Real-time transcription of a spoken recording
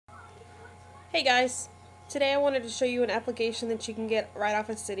Hey guys, today I wanted to show you an application that you can get right off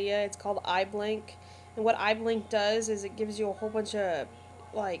of Cydia. It's called iBlank, and what iBlank does is it gives you a whole bunch of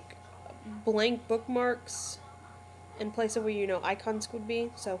like blank bookmarks in place of where icons would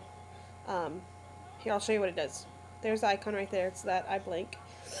be. So here, I'll show you what it does. There's the icon right there. It's that iBlank,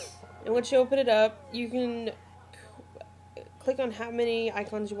 and once you open it up, you can click on how many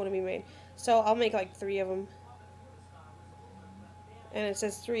icons you want to be made. So I'll make like 3 of them. And it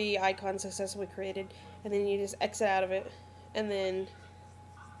says 3 icons successfully created, and then you just exit out of it, and then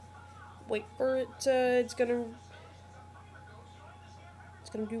wait for it to, it's gonna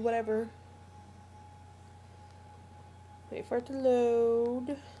do whatever. Wait for it to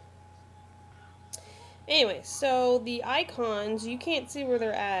load. Anyway, so the icons, you can't see where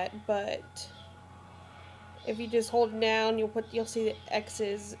they're at, but if you just hold down, you'll see the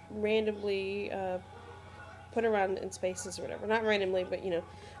X's randomly put around in spaces or whatever. Not randomly, but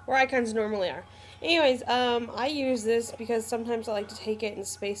where icons normally are. Anyways, I use this because sometimes I like to take it and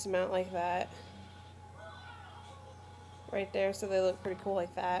space them out like that. Right there, so they look pretty cool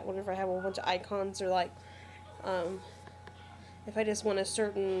like that. Whenever I have a whole bunch of icons, or like, if I just want a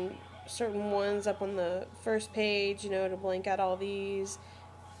certain ones up on the first page, to blank out all these.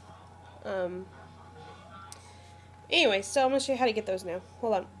 Anyway, so I'm going to show you how to get those now.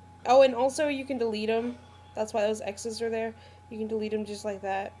 Hold on. Oh, and also you can delete them. That's why those X's are there. You can delete them just like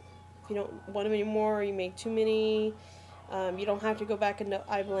that. If you don't want them anymore, or you make too many, you don't have to go back into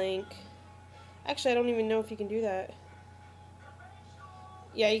iBlank. Actually, I don't even know if you can do that.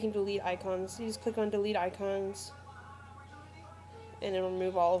 Yeah, you can delete icons. You just click on delete icons, and it'll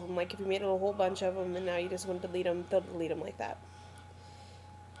remove all of them. Like if you made a whole bunch of them and now you just want to delete them, they'll delete them like that.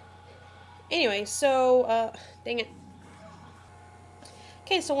 Anyway, so, dang it.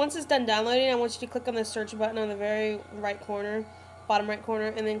 Okay, so once it's done downloading, I want you to click on the search button on the very right corner, bottom right corner,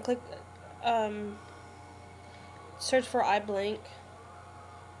 and then click, search for iBlank.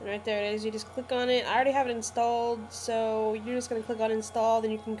 And right there it is. You just click on it. I already have it installed, so you're just going to click on install,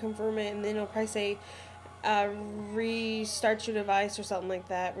 then you can confirm it, and then it'll probably say restart your device or something like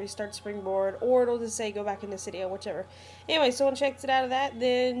that, restart Springboard, or it'll just say go back into Cydia, whichever. Anyway, so once you exit out of that,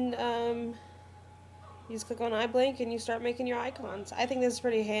 then you just click on iBlank and you start making your icons. I think this is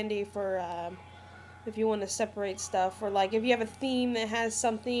pretty handy for if you want to separate stuff, or like if you have a theme that has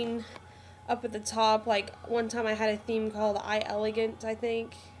something up at the top. Like one time I had a theme called iElegant, I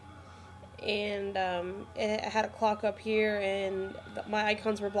think, and it had a clock up here, and my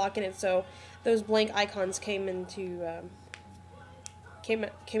icons were blocking it, so those blank icons came to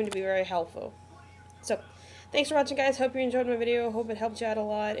be very helpful. So thanks for watching, guys. Hope you enjoyed my video. Hope it helped you out a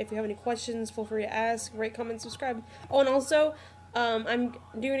lot. If you have any questions, feel free to ask, rate, comment, subscribe. Oh, and also I'm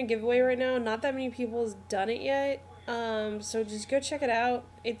doing a giveaway right now. Not that many people has done it yet, so just go check it out.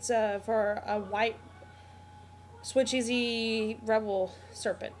 It's for a white Switch Easy Rebel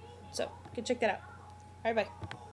Serpent. So, go check that out. Alright, bye.